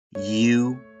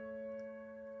You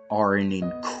are an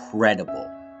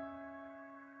incredible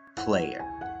player.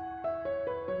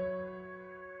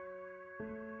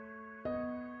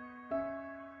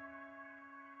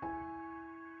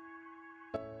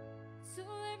 So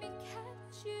let me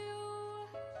catch you.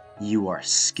 You are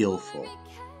skillful. Let me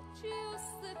catch you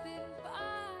slipping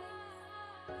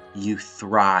by. You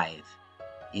thrive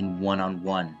in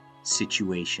one-on-one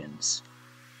situations.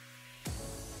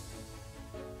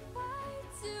 Why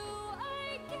do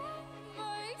I get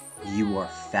myself? You are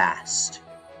fast.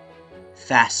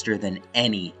 Faster than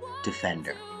any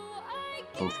defender,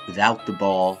 both without the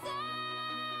ball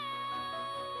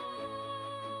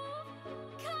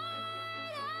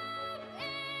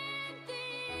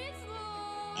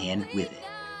and with it.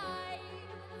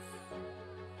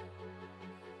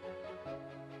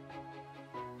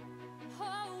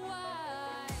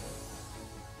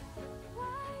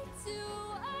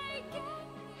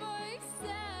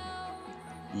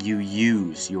 You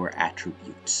use your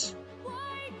attributes,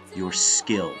 your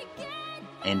skill,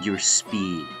 and your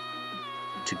speed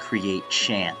to create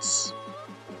chance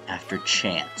after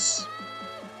chance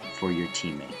for your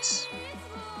teammates.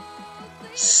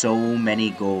 So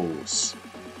many goals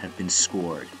have been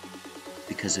scored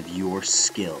because of your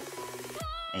skill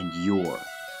and your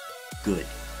good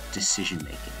decision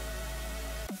making.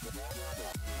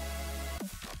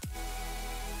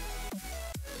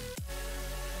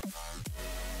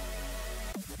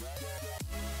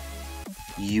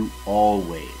 You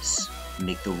always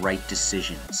make the right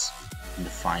decisions in the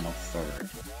final third,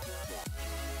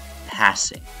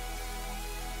 passing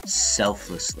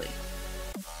selflessly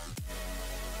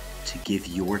to give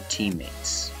your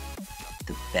teammates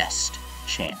the best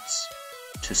chance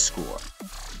to score.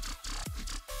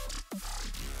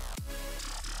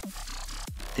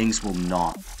 Things will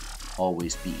not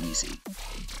always be easy.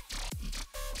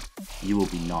 You will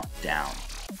be knocked down,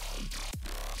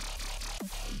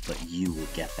 but you will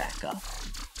get back up.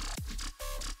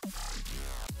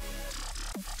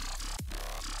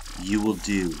 You will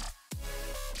do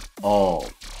all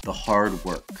the hard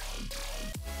work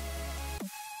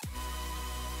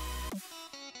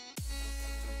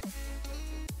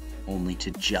only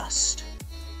to just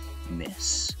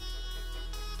miss.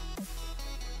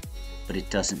 But it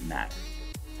doesn't matter.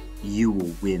 You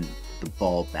will win the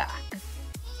ball back.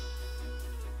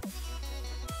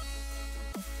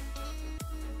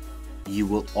 You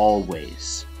will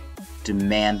always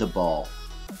demand the ball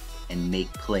and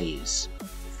make plays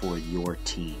for your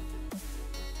team.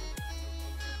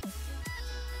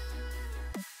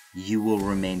 You will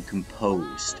remain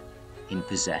composed in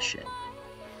possession.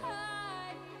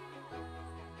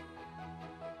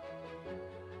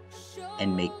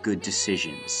 And make good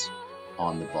decisions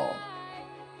on the ball.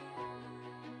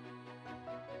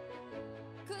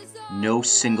 No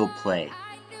single play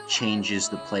changes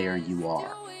the player you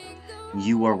are.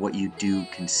 You are what you do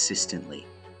consistently,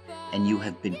 and you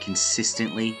have been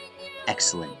consistently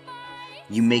excellent.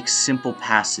 You make simple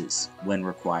passes when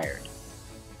required,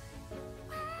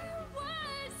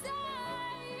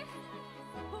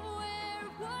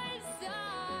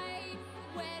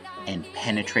 and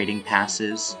penetrating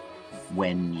passes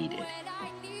when needed.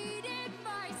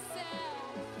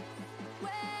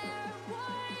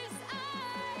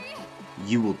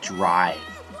 You will drive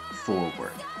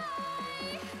forward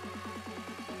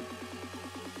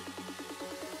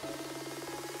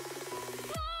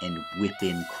and whip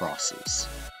in crosses.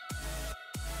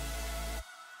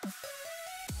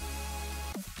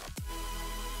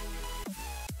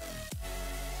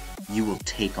 You will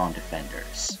take on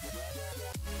defenders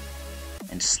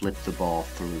and slip the ball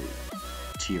through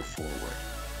to your forward.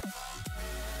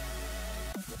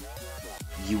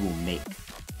 You will make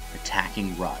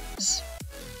attacking runs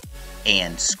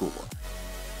and score.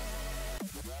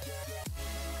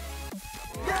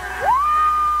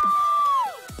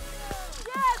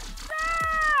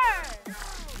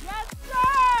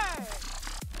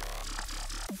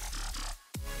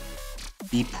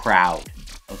 Be proud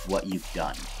of what you've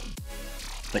done,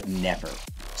 but never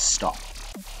stop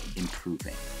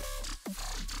improving.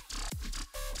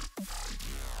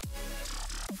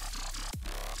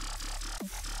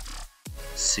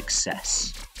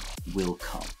 Success will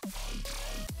come.